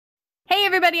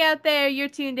everybody out there, you're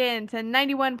tuned in to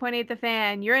 91.8 The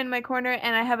Fan. You're in my corner,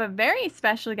 and I have a very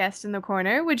special guest in the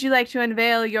corner. Would you like to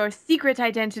unveil your secret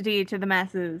identity to the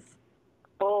masses?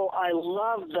 Oh, I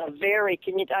love the very.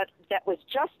 Can you? That was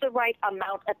just the right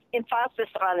amount of emphasis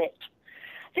on it.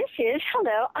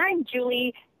 Hello, I'm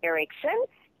Juli Erickson,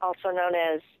 also known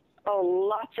as,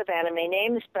 lots of anime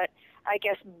names, but I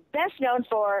guess best known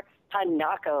for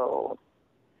Hanako.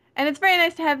 And it's very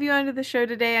nice to have you onto the show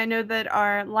today. I know that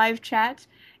our live chat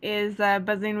is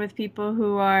buzzing with people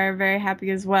who are very happy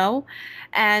as well.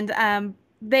 And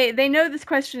they know this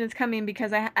question is coming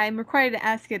because I'm required to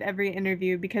ask it every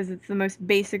interview because it's the most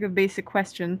basic of basic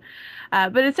question.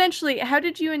 But essentially, how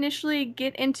did you initially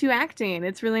get into acting?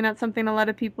 It's really not something a lot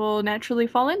of people naturally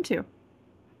fall into.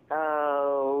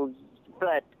 Oh,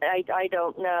 but I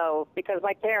don't know because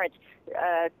my parents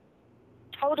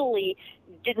totally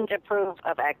didn't approve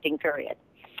of acting, period.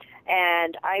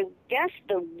 And I guess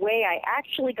the way I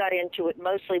actually got into it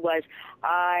mostly was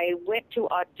I went to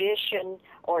audition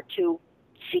or to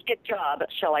seek a job,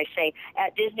 shall I say,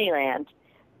 at Disneyland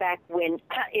back when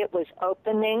it was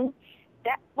opening.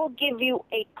 That will give you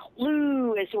a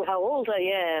clue as to how old I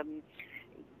am.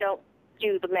 Don't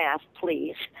do the math,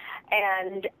 please.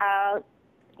 And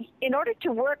in order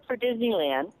to work for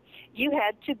Disneyland, you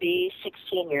had to be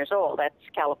 16 years old. That's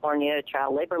California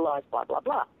child labor laws, blah, blah,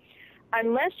 blah,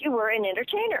 unless you were an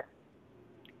entertainer.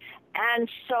 And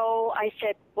so I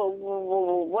said, well,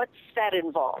 what's that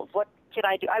involve? What can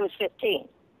I do? I was 15.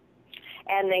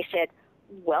 And they said,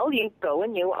 well, you go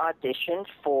and you audition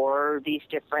for these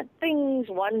different things,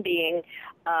 one being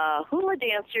hula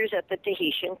dancers at the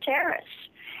Tahitian Terrace.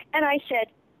 And I said,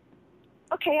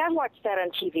 okay, I watched that on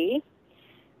TV.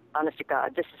 Honest to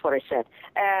God, this is what I said.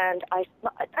 And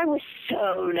I was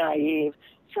so naive.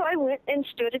 So I went and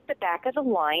stood at the back of the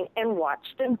line and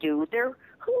watched them do their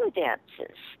hula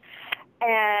dances.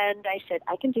 And I said,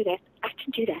 I can do that. I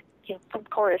can do that, from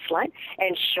chorus line.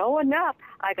 And sure enough,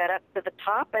 I got up to the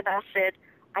top and I said,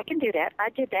 I can do that. I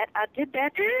did that. I did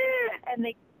that. And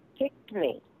they kicked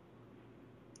me.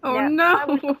 Oh Now,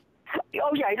 no.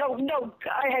 oh yeah, no,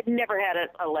 I had never had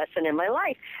a lesson in my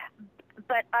life.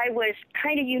 But I was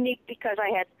kind of unique because I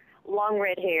had long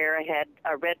red hair, I had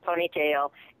a red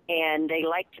ponytail, and they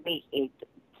liked me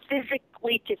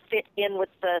physically to fit in with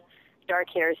the dark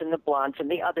hairs and the blondes and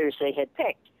the others they had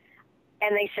picked.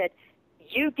 And they said,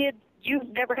 you've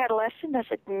never had a lesson? I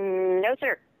said, no,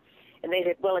 sir. And they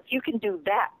said, well, if you can do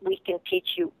that, we can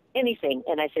teach you anything.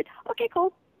 And I said, okay,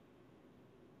 cool.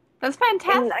 That's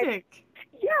fantastic.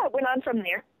 I went on from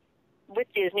there with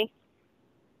Disney.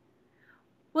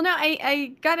 Well, no,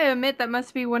 I gotta admit that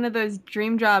must be one of those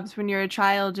dream jobs when you're a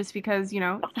child, just because,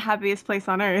 it's the happiest place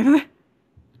on earth.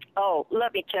 Oh,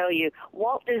 let me tell you,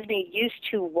 Walt Disney used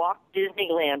to walk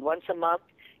Disneyland once a month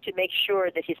to make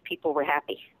sure that his people were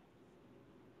happy.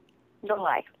 No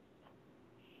lie.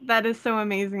 That is so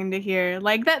amazing to hear.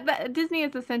 Like that Disney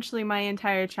is essentially my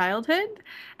entire childhood,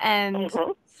 and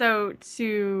Hmm. so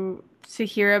to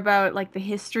hear about like the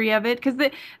history of it, because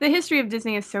the history of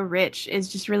Disney is so rich, is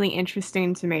just really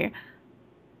interesting to me.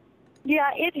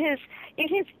 Yeah, it has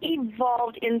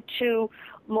evolved into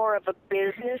more of a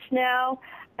business now.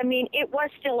 I mean, it was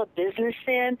still a business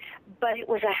then, but it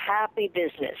was a happy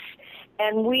business.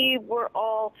 And we were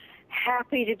all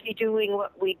happy to be doing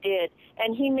what we did.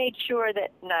 And he made sure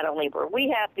that not only were we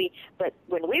happy, but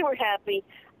when we were happy,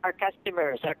 our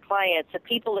customers, our clients, the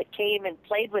people that came and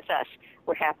played with us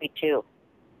were happy too.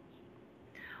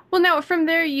 Well, now from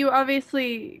there, you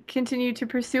obviously continue to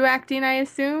pursue acting, I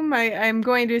assume. I'm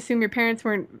going to assume your parents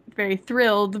weren't very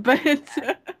thrilled, but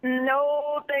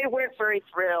No, they weren't very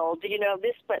thrilled.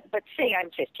 But see, I'm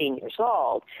 15 years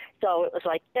old, so it was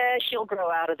like, she'll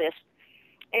grow out of this.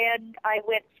 And I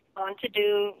went on to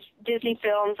do Disney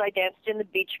films. I danced in the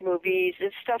beach movies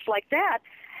and stuff like that.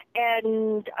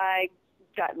 And I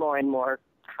got more and more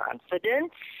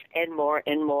confidence and more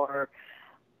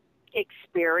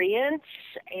experience.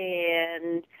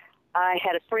 And I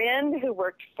had a friend who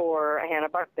worked for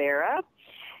Hanna-Barbera,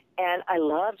 and I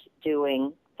loved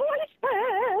doing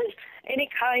voices, any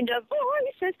kind of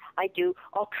voices. I do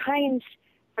all kinds.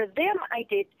 For them, I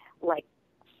did like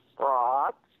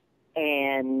frogs,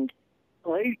 and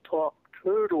I talk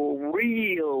turtle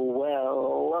real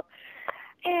well,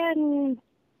 and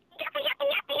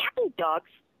yappy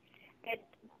dogs,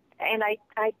 and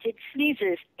I did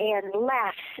sneezes and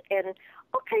laughs and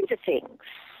all kinds of things,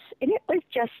 and it was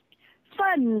just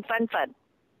fun, fun, fun.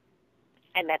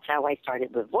 And that's how I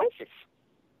started with voices.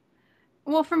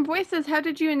 well, from voices, how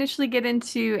did you initially get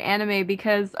into anime?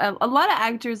 Because a lot of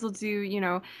actors will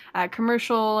do,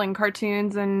 commercial and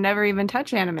cartoons and never even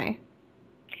touch anime.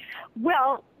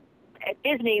 Well,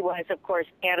 Disney was, of course,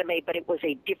 anime, but it was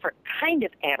a different kind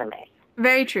of anime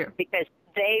Very true. because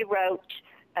they wrote,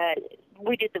 uh,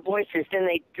 we did the voices, then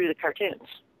they drew the cartoons.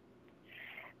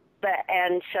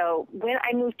 And so when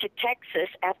I moved to Texas,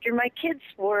 after my kids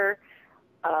were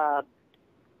uh,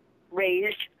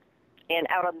 raised and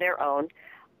out on their own,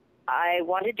 I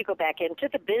wanted to go back into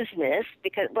the business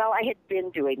because, well, I had been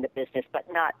doing the business, but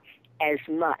not as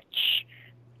much.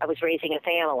 I was raising a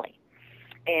family,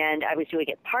 and I was doing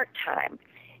it part-time.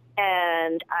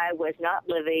 And I was not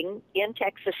living in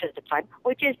Texas at the time,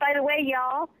 which is, by the way,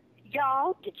 y'all,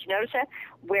 did you notice that?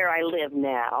 Where I live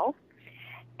now.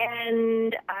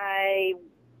 And I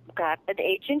got an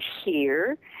agent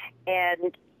here,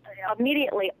 and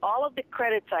immediately all of the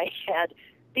credits I had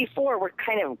before were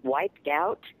kind of wiped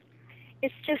out.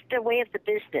 It's just a way of the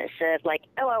business of like,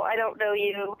 hello, I don't know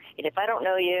you, and if I don't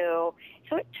know you.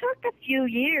 So it took a few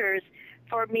years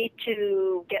for me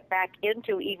to get back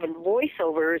into even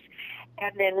voiceovers,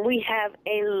 and then we have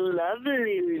a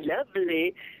lovely,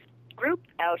 lovely group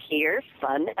out here,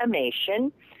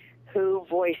 Funimation, who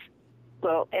voice,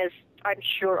 well, as I'm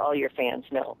sure all your fans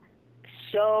know,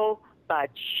 so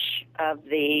much of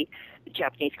the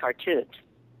Japanese cartoons.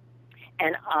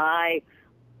 And I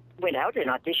went out and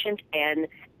auditioned and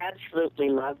absolutely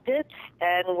loved it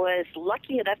and was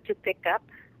lucky enough to pick up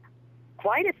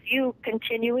quite a few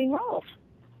continuing roles.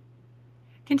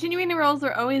 Continuing roles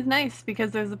are always nice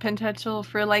because there's a potential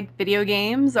for like video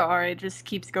games, or it just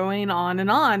keeps going on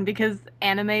and on because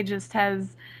anime just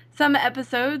has some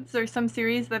episodes or some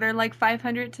series that are like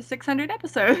 500 to 600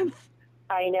 episodes.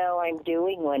 I know I'm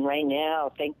doing one right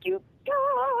now. Thank you,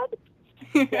 God.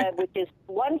 Yeah, which is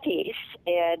One Piece,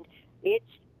 and it's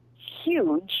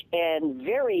huge and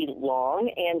very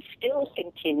long and still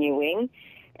continuing.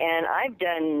 And I've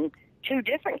done 2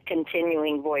 different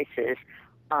continuing voices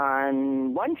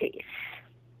on One Piece.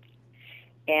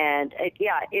 And it's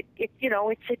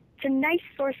a nice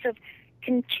source of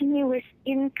continuous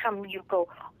income. You go,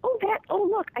 oh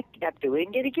look, I'm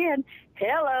doing it again.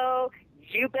 Hello,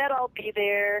 you bet I'll be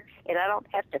there, and I don't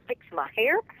have to fix my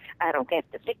hair. I don't have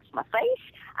to fix my face.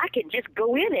 I can just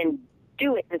go in and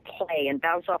do it and play and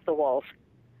bounce off the walls.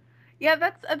 Yeah,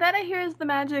 that I hear is the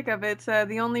magic of it.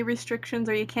 The only restrictions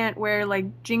are you can't wear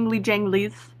like jingly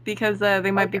janglies because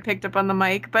they might be Okay. picked up on the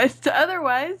mic. But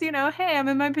otherwise, hey, I'm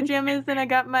in my pajamas and I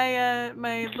got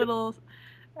my little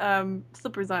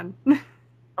slippers on.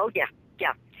 Oh yeah,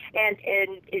 yeah.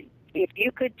 If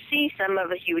you could see some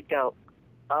of us, you would go,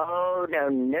 oh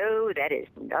no, that is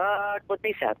not what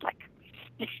they sound like.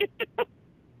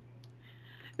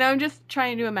 Now I'm just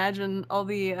trying to imagine all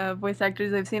the voice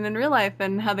actors I've seen in real life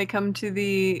and how they come to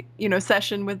the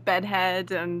session with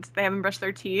bedhead and they haven't brushed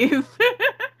their teeth.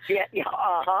 Yeah, yeah,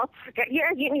 uh-huh. Yeah,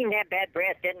 you didn't even have bad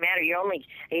breath. Didn't matter.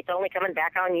 It's only coming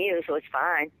back on you, so it's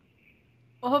fine.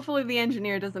 Well, hopefully the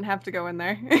engineer doesn't have to go in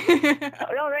there. No,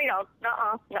 they don't.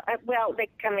 No. Well, they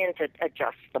come in to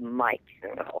adjust the mic,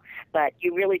 But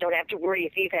you really don't have to worry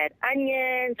if you've had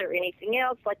onions or anything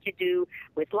else like you do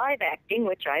with live acting,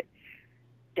 which I've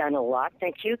done a lot.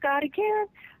 Thank you, God, again,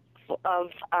 of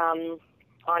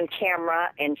on camera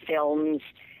and films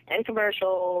and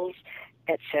commercials,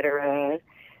 etc.,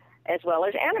 as well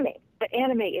as anime. But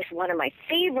anime is one of my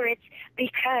favorites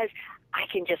because I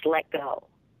can just let go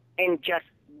and just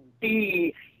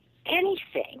be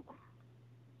anything.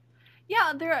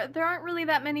 Yeah, there aren't really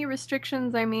that many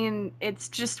restrictions. I mean, it's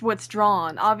just what's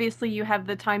drawn. Obviously, you have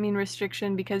the timing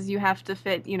restriction because you have to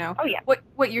fit, Oh yeah.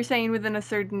 what you're saying within a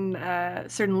certain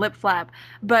lip flap.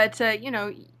 But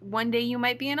one day you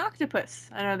might be an octopus.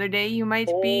 Another day you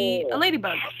might be a Oh,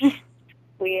 ladybug.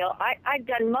 well, I've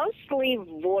done mostly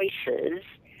voices,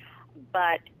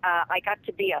 but I got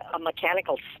to be a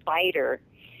mechanical spider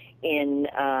in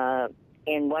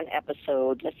one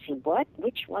episode. Let's see,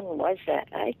 which one was that?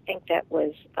 I think that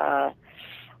was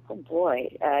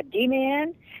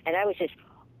D-Man, and I was this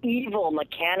evil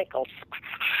mechanical.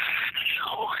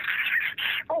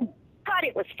 Oh God,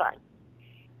 it was fun.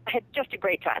 I had just a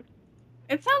great time.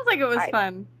 It sounds like it was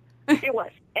fun. It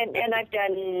was, and I've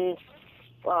done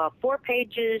 4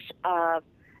 pages of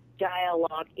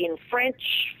dialogue in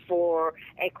French for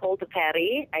École de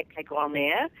Paris at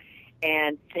Korner,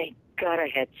 and thank God I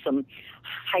had some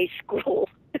high school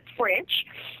French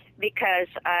because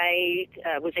I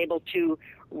was able to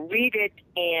read it,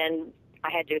 and I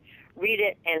had to read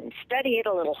it and study it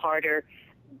a little harder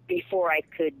before I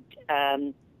could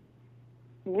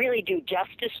really do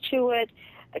justice to it.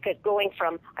 Because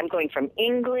I'm going from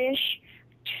English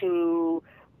to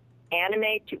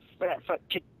anime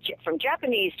from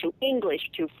Japanese to English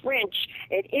to French.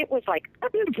 It was like,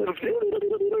 but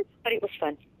it was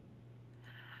fun.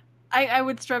 I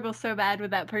would struggle so bad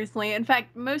with that personally. In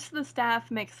fact, most of the staff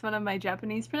makes fun of my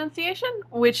Japanese pronunciation,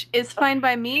 which is fine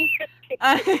by me.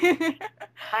 I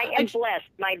I am blessed.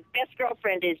 My best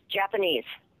girlfriend is Japanese.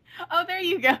 oh, there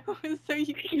you go. So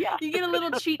Yeah. you get a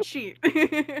little cheat sheet.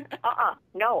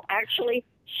 No, actually,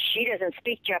 she doesn't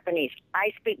speak Japanese.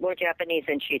 I speak more Japanese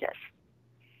than she does.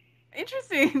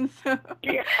 Interesting.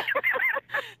 Yeah.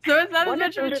 So it's not as One of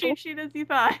much the of a little, cheat sheet as you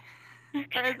thought, or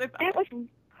as I that thought. was,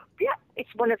 yeah, it's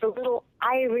one of the little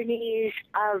ironies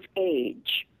of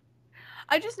age.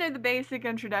 I just know the basic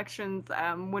introductions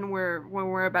when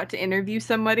we're about to interview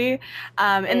somebody,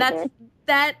 and Hmm.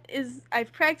 that is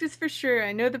I've practiced for sure.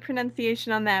 I know the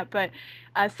pronunciation on that, but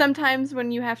sometimes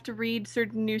when you have to read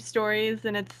certain news stories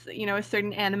and it's a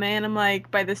certain anime and I'm like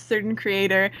by this certain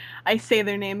creator, I say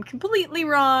their name completely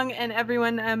wrong and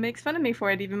everyone makes fun of me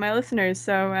for it, even my listeners.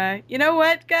 So you know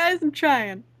what, guys, I'm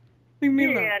trying. Leave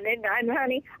me alone. Yeah, and then,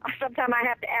 honey, sometimes I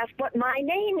have to ask what my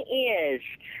name is.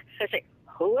 So I say,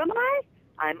 who am I?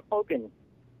 I'm Ogun.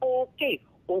 Okay.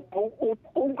 Ogun.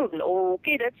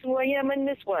 Okay, that's who I am in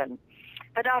this one.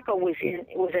 Hadako was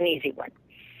an easy one.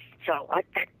 So I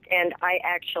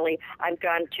actually I've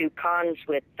gone to cons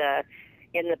with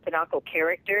in the Pinocchio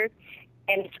character,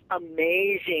 and it's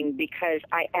amazing because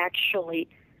I actually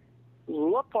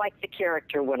look like the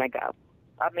character when I go.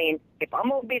 I mean, if I'm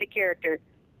gonna be the character,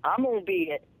 I'm gonna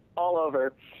be it all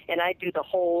over, and I do the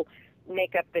whole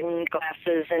makeup and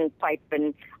glasses and pipe,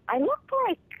 and I look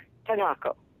like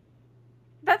Pinocchio.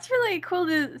 That's really cool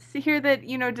to hear that,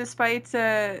 despite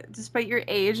your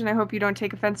age, and I hope you don't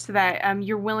take offense to that,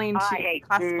 you're willing I to hate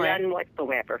cosplay. none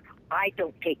whatsoever. I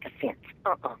don't take offense.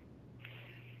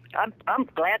 I'm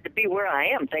glad to be where I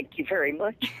am. Thank you very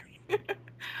much.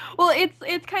 Well,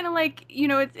 it's kind of like,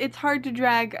 it's hard to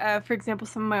drag, for example,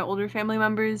 some of my older family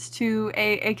members to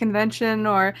a convention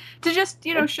or to just,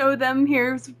 show them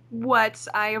here's what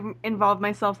I involve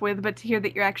myself with, but to hear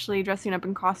that you're actually dressing up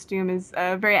in costume is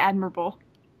very admirable.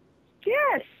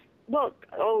 Yes. Well,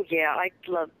 oh yeah, I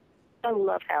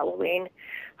love Halloween.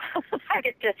 I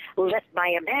get to let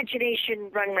my imagination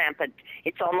run rampant.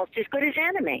 It's almost as good as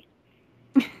anime.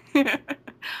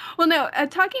 Well, no,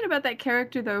 talking about that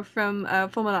character though from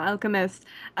Full Metal Alchemist,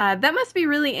 that must be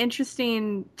really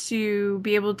interesting to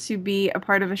be able to be a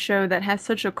part of a show that has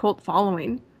such a cult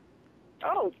following.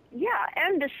 Oh yeah,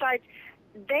 and besides,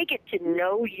 they get to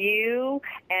know you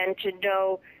and to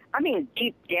know, I mean,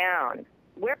 deep down,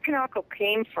 where Pinocchio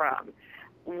came from,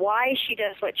 why she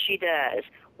does what she does,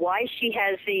 why she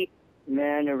has the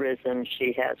mannerisms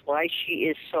she has, why she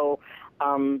is so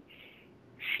um,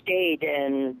 staid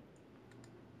and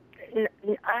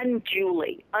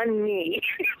un-Julie, un-me,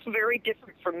 very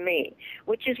different from me,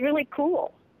 which is really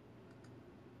cool.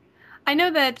 I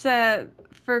know that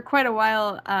for quite a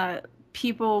while,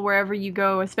 people wherever you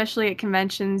go, especially at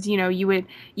conventions,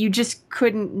 you just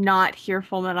couldn't not hear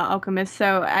Full Metal Alchemist.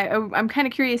 So I'm kind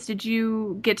of curious, did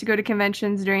you get to go to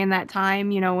conventions during that time,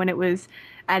 when it was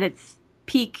at its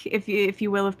peak, if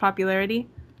you will, of popularity?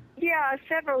 Yeah,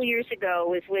 several years ago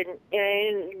was when,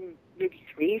 maybe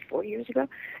 3, 4 years ago,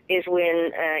 is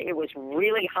when it was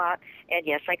really hot, and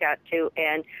yes, I got to,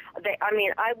 and I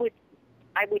mean, I would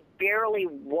barely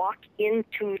walk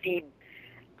into the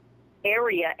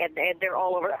area, and they're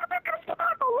all over. Oh, my gosh,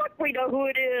 oh, look, we know who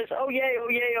it is. Oh yay, oh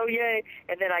yay, oh yay!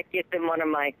 And then I give them one of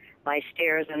my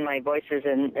stares and my voices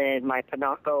and my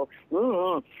Pinocchio,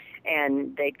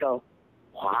 and they go,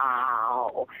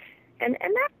 wow, and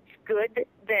that's good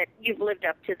that you've lived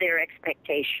up to their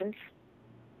expectations.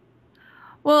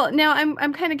 Well, now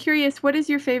I'm kind of curious, what is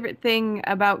your favorite thing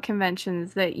about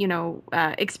conventions that,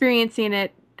 experiencing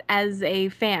it as a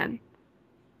fan?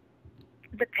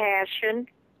 The passion,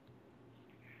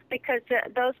 because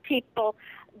those people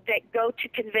that go to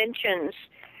conventions,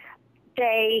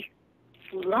 they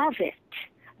love it.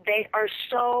 They are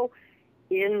so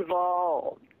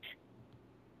involved.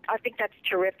 I think that's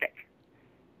terrific.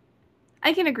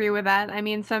 I can agree with that. I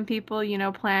mean, some people,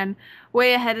 plan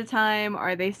way ahead of time,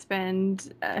 or they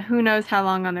spend who knows how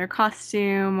long on their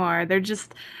costume, or I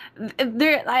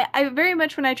very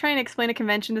much, when I try and explain a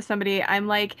convention to somebody, I'm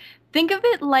like, think of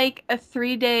it like a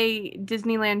 3-day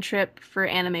Disneyland trip for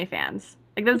anime fans.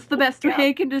 Like, that's the best way Yeah,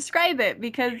 I can describe it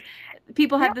because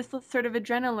people yeah. have this sort of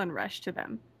adrenaline rush to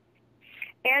them.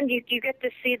 And you get to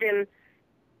see them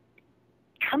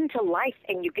come to life,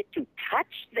 and you get to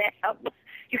touch them.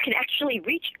 You can actually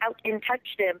reach out and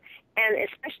touch them, and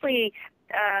especially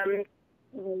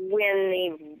when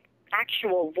the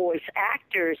actual voice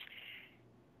actors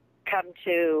come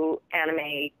to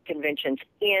anime conventions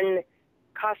in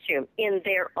costume, in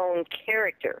their own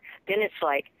character, then it's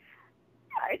like,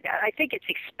 I think it's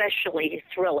especially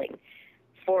thrilling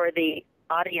for the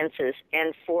audiences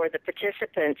and for the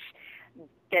participants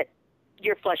that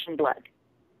you're flesh and blood.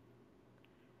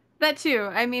 That too.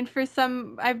 I mean, for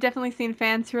some, I've definitely seen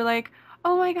fans who are like,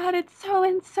 "Oh my God, it's so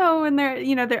and so," and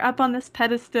they're up on this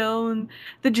pedestal and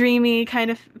the dreamy kind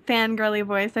of fangirly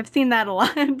voice. I've seen that a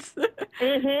lot.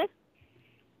 Hmm.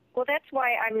 Well, that's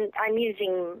why I'm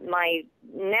using my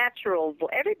natural voice.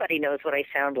 Everybody knows what I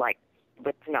sound like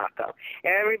with Nako.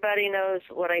 Everybody knows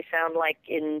what I sound like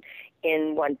in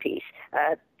One Piece.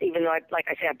 Even though, like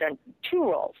I said, I've done two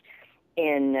roles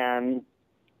in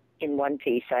One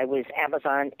Piece. I was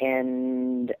Amazon,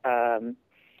 and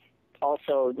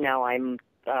also now I'm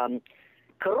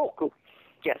Karoku.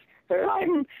 Yes,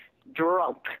 I'm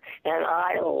drunk, and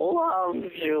I love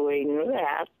doing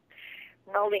that.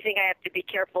 The only thing I have to be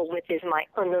careful with is my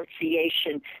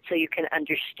enunciation so you can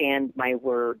understand my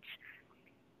words.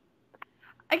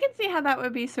 I can see how that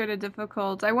would be sort of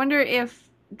difficult. I wonder if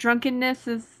drunkenness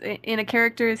is in a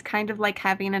character is kind of like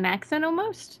having an accent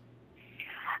almost.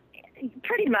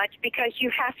 Pretty much, because you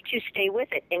have to stay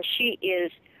with it. And she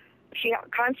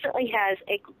constantly has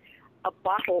a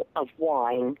bottle of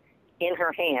wine in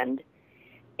her hand.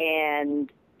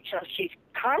 And so she's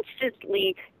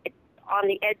constantly on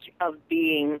the edge of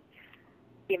being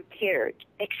impaired,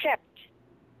 except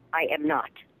I am not.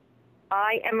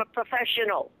 I am a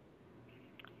professional.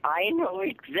 I know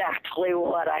exactly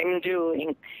what I'm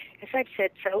doing. As I've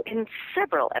said so in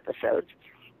several episodes,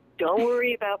 don't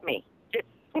worry about me.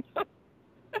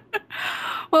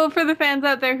 Well, for the fans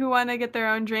out there who want to get their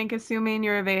own drink, assuming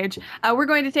you're of age, we're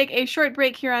going to take a short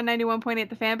break here on 91.8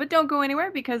 The Fan, but don't go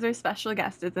anywhere because our special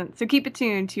guest isn't. So keep it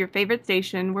tuned to your favorite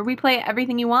station where we play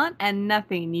everything you want and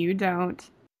nothing you don't.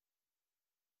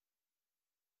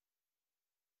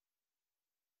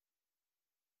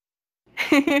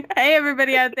 Hey,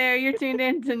 everybody out there, you're tuned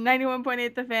in to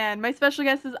 91.8 The Fan. My special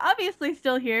guest is obviously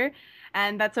still here,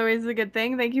 and that's always a good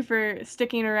thing. Thank you for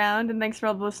sticking around, and thanks for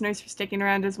all the listeners for sticking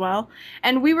around as well.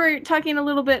 And we were talking a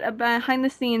little bit behind the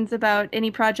scenes about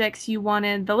any projects you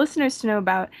wanted the listeners to know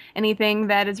about, anything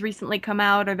that has recently come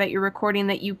out or that you're recording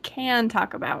that you can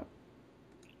talk about.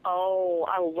 Oh,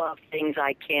 I love things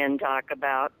I can talk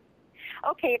about.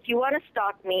 Okay, if you want to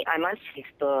stalk me, I'm on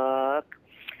Facebook.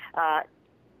 Uh,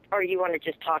 or you want to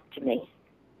just talk to me.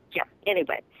 Yeah,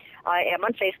 anyway, I am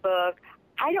on Facebook.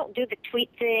 I don't do the tweet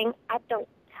thing. I don't.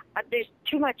 There's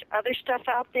too much other stuff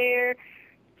out there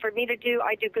for me to do.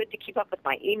 I do good to keep up with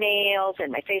my emails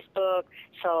and my Facebook.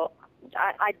 So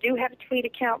I do have a tweet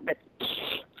account, but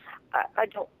I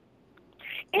don't.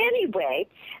 Anyway,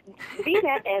 be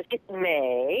that as it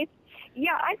may,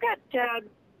 yeah, I've got.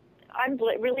 I'm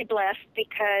really blessed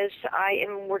because I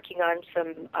am working on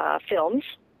some films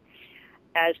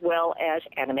as well as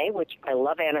anime, which I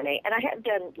love anime, and I have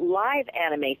done live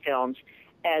anime films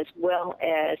as well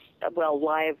as,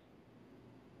 live,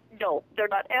 no, they're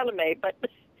not anime, but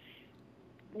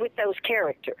with those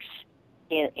characters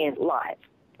in live.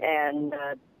 And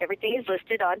everything is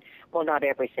listed on, well, not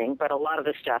everything, but a lot of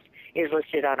the stuff is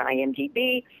listed on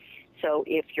IMDb. So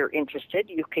if you're interested,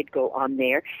 you could go on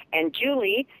there. And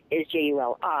Juli is Juli,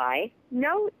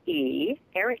 no E,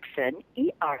 Erickson,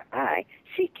 Erickson.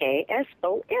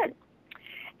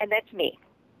 And that's me.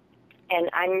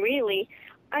 And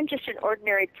I'm just an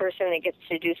ordinary person that gets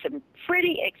to do some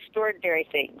pretty extraordinary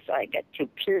things. I get to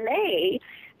play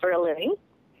for a living.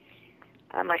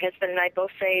 My husband and I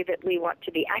both say that we want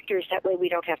to be actors. That way we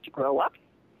don't have to grow up.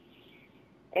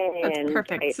 That's And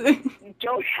perfect.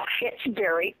 it's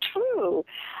very true.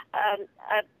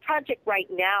 A project right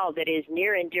now that is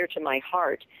near and dear to my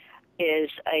heart is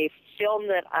a film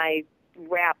that I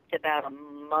wrapped about a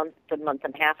month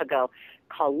and a half ago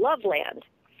called Loveland.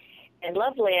 And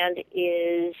Loveland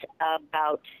is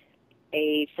about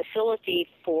a facility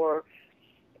for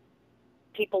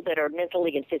people that are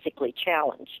mentally and physically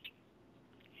challenged.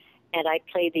 And I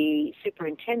play the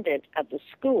superintendent of the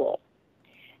school.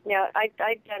 Now, I've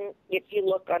done, if you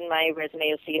look on my resume,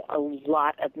 you'll see a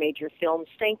lot of major films.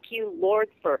 Thank you, Lord,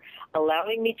 for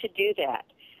allowing me to do that.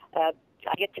 I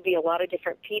get to be a lot of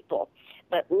different people.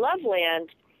 But Loveland,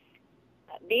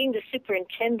 being the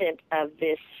superintendent of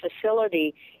this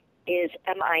facility, is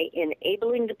am I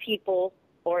enabling the people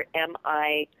or am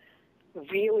I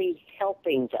really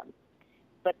helping them?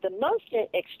 But the most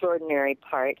extraordinary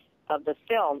part of the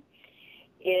film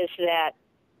is that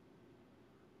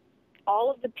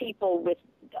all of the people with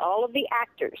all of the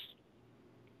actors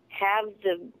have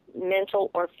the mental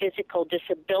or physical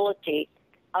disability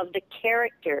of the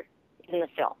character in the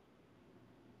film.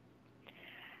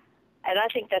 And I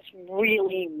think that's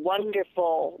really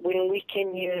wonderful when we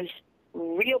can use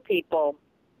real people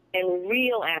and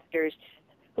real actors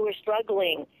who are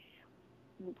struggling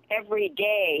every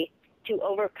day to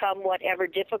overcome whatever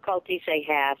difficulties they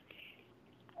have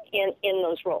in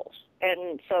those roles.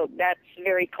 And so that's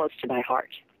very close to my heart.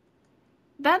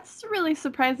 That's really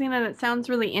surprising and it sounds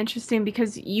really interesting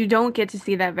because you don't get to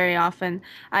see that very often.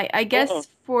 I Mm-mm. guess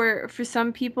for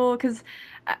some people, because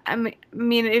I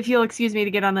mean, if you'll excuse me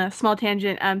to get on a small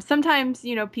tangent, sometimes,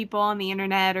 people on the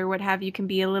internet or what have you can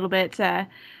be a little bit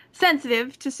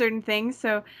sensitive to certain things.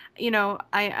 So,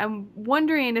 I'm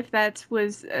wondering if that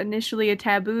was initially a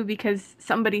taboo because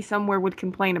somebody somewhere would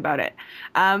complain about it.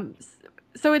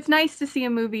 So it's nice to see a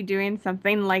movie doing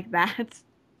something like that.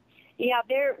 Yeah,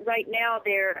 they're right now.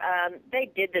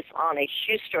 They did this on a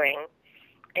shoestring,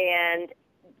 and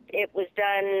it was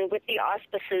done with the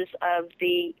auspices of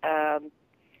the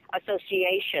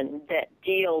association that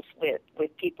deals with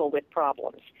people with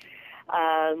problems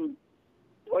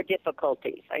or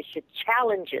difficulties. I should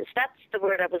challenges. That's the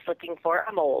word I was looking for.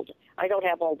 I'm old. I don't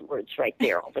have old words right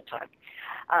there all the time.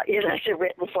 Unless they're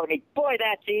written for me. Boy,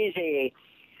 that's easy.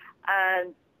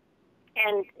 Um,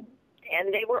 and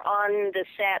and they were on the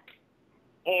set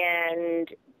and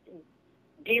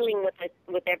dealing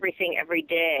with everything every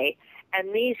day.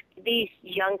 And these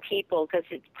young people, because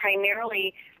it's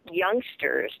primarily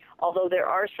youngsters, although there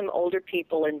are some older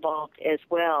people involved as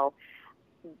well.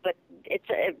 But it's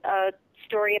a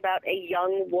story about a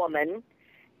young woman,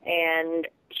 and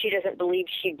she doesn't believe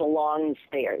she belongs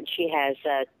there. She has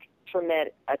a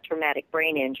traumatic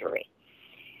brain injury.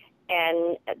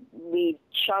 And we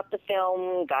shot the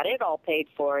film, got it all paid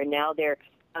for, and now they're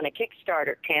on a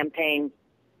Kickstarter campaign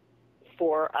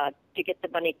for to get the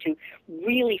money to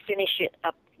really finish it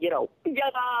up,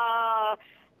 yada,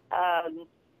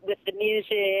 with the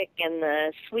music and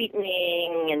the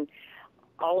sweetening and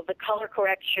all of the color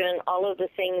correction, all of the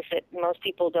things that most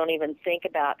people don't even think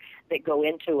about that go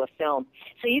into a film.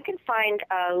 So you can find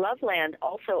Loveland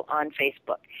also on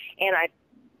Facebook, and I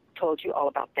told you all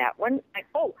about that one.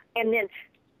 And then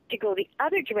to go the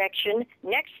other direction,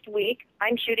 next week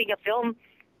I'm shooting a film,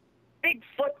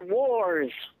 Bigfoot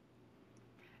Wars.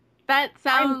 That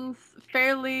sounds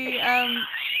fairly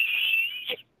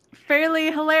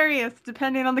hilarious,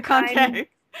 depending on the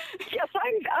context. Yes,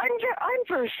 I'm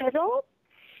versatile,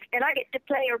 and I get to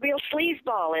play a real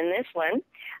sleazeball in this one.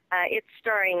 It's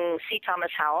starring C.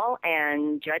 Thomas Howell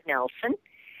and Judd Nelson,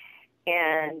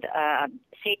 and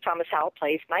C. Thomas Howell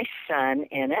plays my son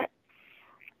in it,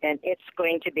 and it's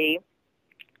going to be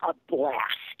a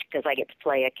blast because I get to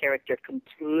play a character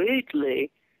completely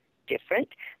different.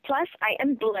 Plus, I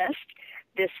am blessed.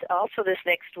 This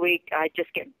next week, I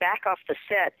just get back off the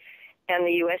set, and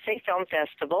the USA Film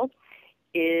Festival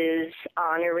is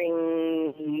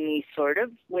honoring me sort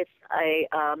of with a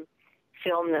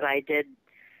film that I did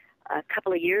a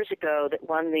couple of years ago that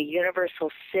won the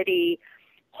Universal City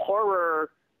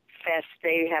Horror Fest.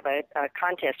 They have a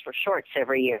contest for shorts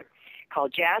every year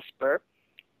called Jasper,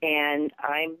 and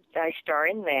I star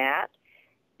in that.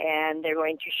 And they're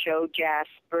going to show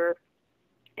Jasper,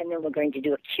 and then we're going to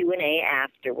do a Q&A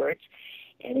afterwards.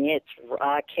 And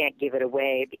I can't give it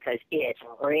away because it's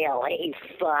really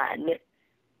fun.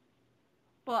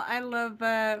 Well, I love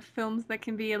films that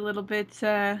can be a little bit,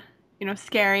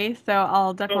 scary. So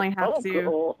I'll definitely have to We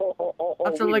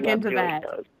look love into doing that.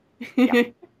 those. Yeah,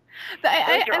 I, those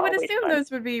I are I would always assume fun.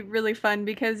 those would be really fun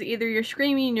because either you're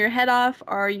screaming your head off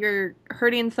or you're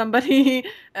hurting somebody,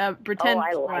 Oh,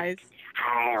 pretend-wise.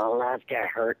 I love to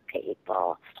hurt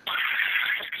people.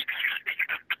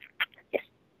 Yes,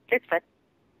 it's fun.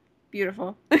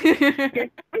 Beautiful. Yes.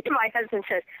 My husband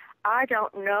says, I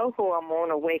don't know who I'm going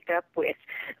to wake up with,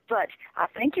 but I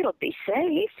think it'll be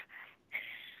safe.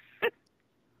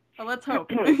 Well, let's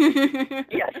hope.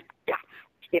 Yes, yeah.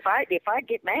 If I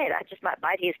get mad, I just might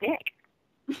bite his neck.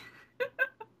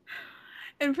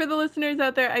 And for the listeners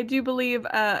out there, I do believe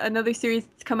another series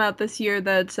that's come out this year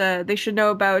that they should know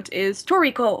about is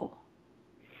Toriko.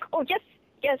 Oh, yes,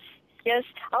 yes, yes.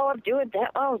 Oh, I'm doing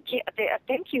that. Oh, yeah,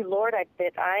 thank you, Lord,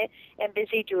 that I am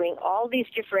busy doing all these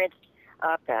different.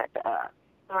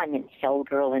 I'm in Hell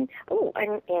Girl and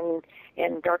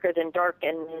Darker Than Dark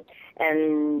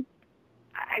and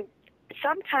I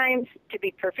sometimes, to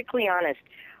be perfectly honest,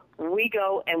 we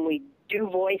go and we do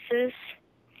voices,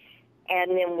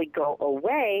 and then we go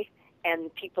away, and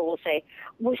people will say,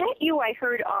 "Was that you I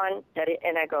heard on that?"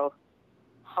 And I go,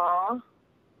 "Huh?"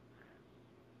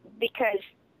 Because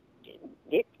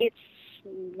it's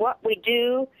what we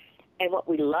do and what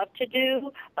we love to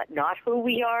do, but not who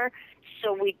we are.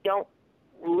 So we don't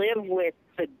live with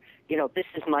this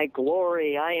is my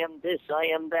glory. I am this. I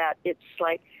am that. It's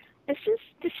like, This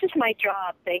is my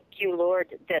job. Thank you, Lord,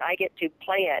 that I get to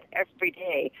play it every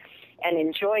day and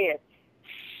enjoy it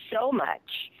so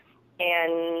much.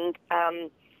 And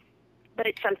but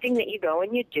it's something that you go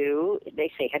and you do.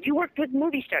 They say, "Have you worked with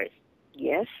movie stars?"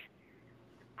 Yes,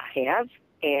 I have,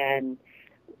 and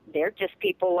they're just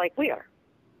people like we are.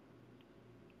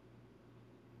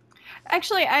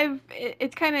 Actually,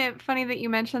 it's kind of funny that you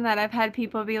mentioned that. I've had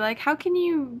people be like, "How can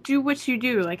you do what you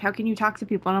do? Like, how can you talk to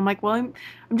people?" And I'm like, "Well, I'm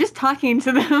just talking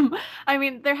to them." I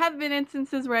mean, there have been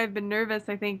instances where I've been nervous.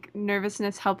 I think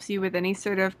nervousness helps you with any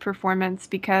sort of performance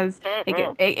because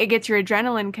Mm-hmm. it gets your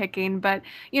adrenaline kicking. But,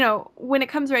 when it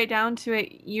comes right down to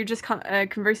it, you're just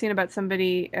conversing about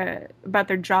somebody about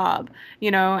their job, you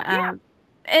know. Yeah,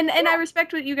 And I yeah.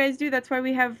 respect what you guys do. That's why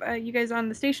we have you guys on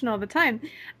the station all the time.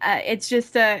 It's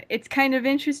just it's kind of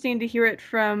interesting to hear it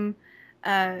from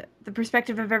the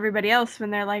perspective of everybody else when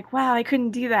they're like, "Wow, I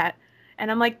couldn't do that," and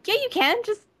I'm like, "Yeah, you can.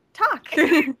 Just talk."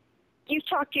 You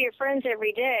talk to your friends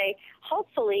every day.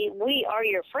 Hopefully, we are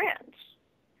your friends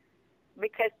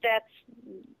because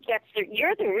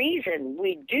you're the reason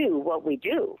we do what we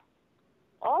do.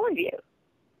 All of you.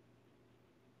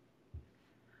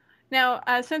 Now,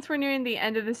 since we're nearing the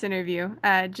end of this interview,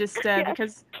 just Yes.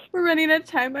 because we're running out of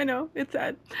time, I know it's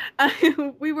sad.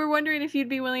 We were wondering if you'd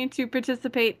be willing to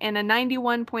participate in a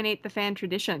 91.8 The Fan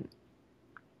tradition.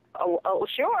 Oh,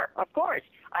 sure, of course.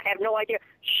 I have no idea.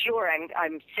 Sure,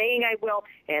 I'm saying I will,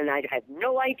 and I have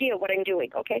no idea what I'm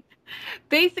doing. Okay,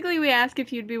 Basically, we ask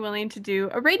if you'd be willing to do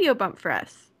a radio bump for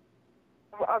us.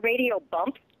 a radio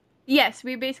bump. Yes,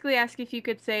 we basically ask if you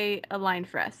could say a line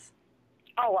for us.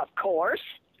 Oh, of course.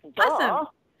 Awesome. Duh.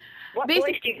 What voice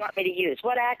Basic. do you want me to use?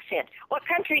 What accent? What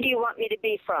country do you want me to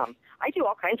be from? I do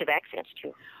all kinds of accents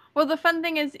too. Well, the fun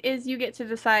thing is you get to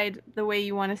decide the way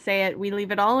you want to say it. We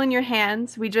leave it all in your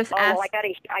hands. We just Oh, well, ask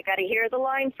I gotta hear the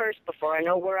line first before I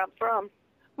know where I'm from.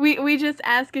 we just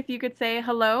ask if you could say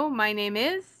hello, my name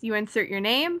is, you insert your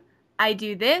name. I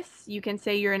do this. You can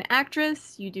say you're an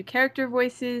actress, you do character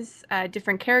voices,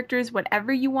 different characters,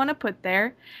 whatever you want to put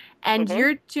there. And Mhm.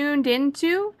 you're tuned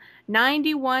into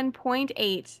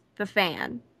 91.8 The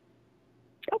Fan.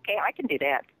 Okay, I can do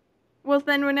that. Well,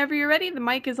 then whenever you're ready, the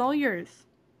mic is all yours.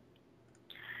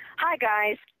 Hi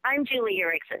guys, I'm Juli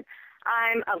Erickson.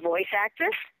 I'm a voice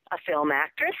actress, a film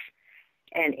actress,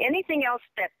 and anything else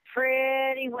that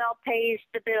pretty well pays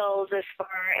the bills as far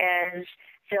as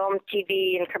film,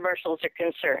 TV, and commercials are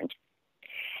concerned.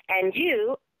 And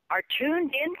you are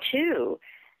tuned into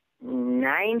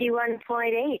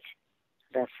 91.8,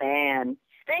 The Fan.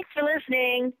 Thanks for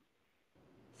listening.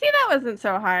 See, that wasn't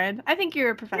so hard. I think you're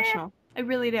a Nah. professional. I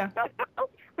really do. Oh,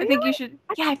 I think you really? should.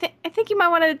 Yeah, I think you might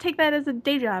want to take that as a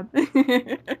day job.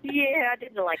 Yeah, I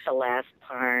didn't like the last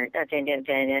part.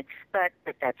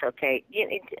 But that's okay.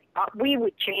 We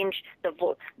would change the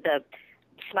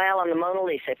smile on the Mona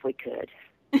Lisa if we could.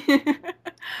 You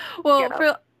Well, know,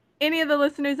 for any of the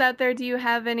listeners out there, do you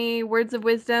have any words of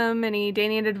wisdom, any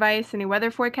dating advice, any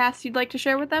weather forecasts you'd like to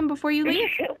share with them before you leave?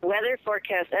 weather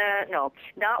forecast. No,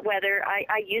 not weather.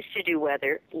 I used to do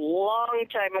weather long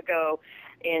time ago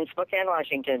in Spokane,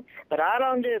 Washington, but I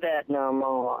don't do that no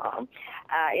more.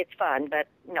 It's fun, but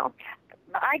no.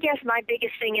 I guess my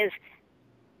biggest thing is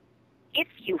if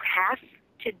you have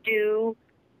to do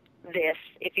this,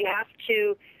 if you have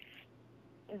to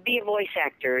be a voice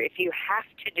actor, if you have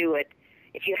to do it,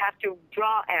 if you have to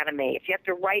draw anime, if you have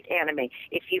to write anime,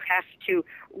 if you have to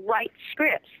write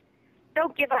scripts,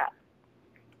 don't give up.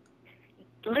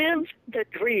 Live the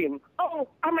dream. Oh,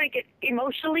 I'm going to get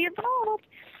emotionally involved.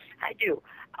 I do.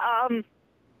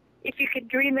 If you can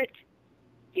dream it,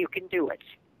 you can do it.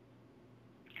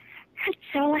 That's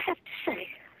all I have to say.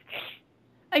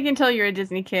 I can tell you're a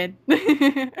Disney kid. But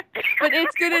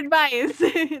it's good advice.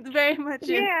 It's very much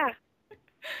it. Yeah.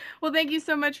 Well, thank you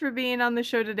so much for being on the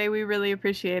show today. We really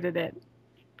appreciated it.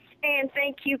 And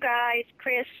thank you guys,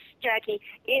 Chris, Jackie.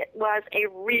 It was a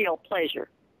real pleasure.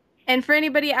 And for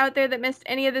anybody out there that missed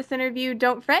any of this interview,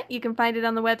 don't fret. You can find it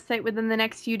on the website within the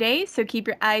next few days. So keep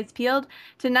your eyes peeled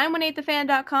to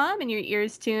 918thefan.com and your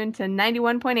ears tuned to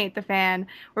 91.8 The Fan,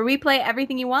 where we play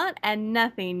everything you want and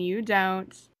nothing you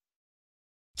don't.